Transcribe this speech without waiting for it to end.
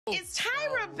Is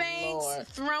Tyra Banks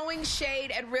throwing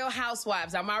shade at Real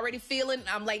Housewives? I'm already feeling,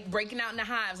 I'm like breaking out in the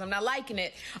hives. I'm not liking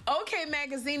it. OK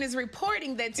Magazine is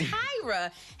reporting that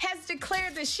Tyra has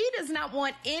declared that she does not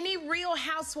want any Real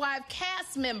Housewife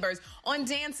cast members on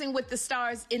Dancing with the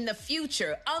Stars in the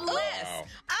future, unless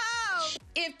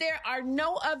if there are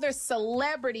no other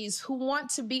celebrities who want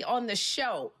to be on the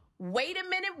show. Wait a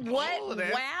minute, what?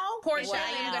 Wow. Porsha,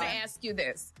 I'm going to ask you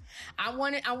this. I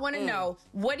want to know,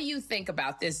 what do you think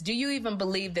about this? Do you even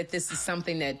believe that this is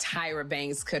something that Tyra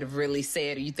Banks could have really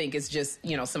said, or you think it's just,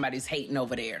 somebody's hating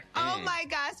over there? Oh my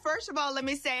gosh. First of all, let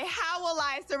me say, how will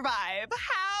I survive?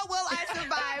 How will I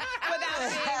survive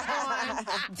without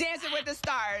being on Dancing with the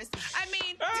Stars? I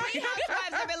mean, Real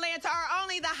Housewives of Atlanta are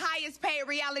only the highest paid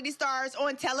reality stars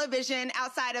on television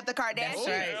outside of the Kardashians.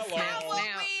 That's right. How will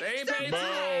we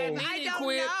survive? I don't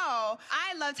know.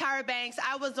 I love Tyra Banks.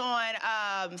 I was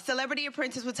on Celebrity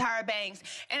Apprentice with Tyra Banks,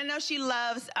 and I know she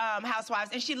loves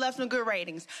Housewives, and she loves some good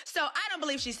ratings. So I don't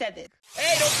believe she said this.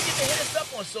 Hey, don't forget to hit us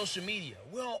up on social media.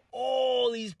 We're on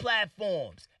all these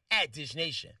platforms at Dish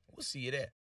Nation. We'll see you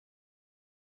there.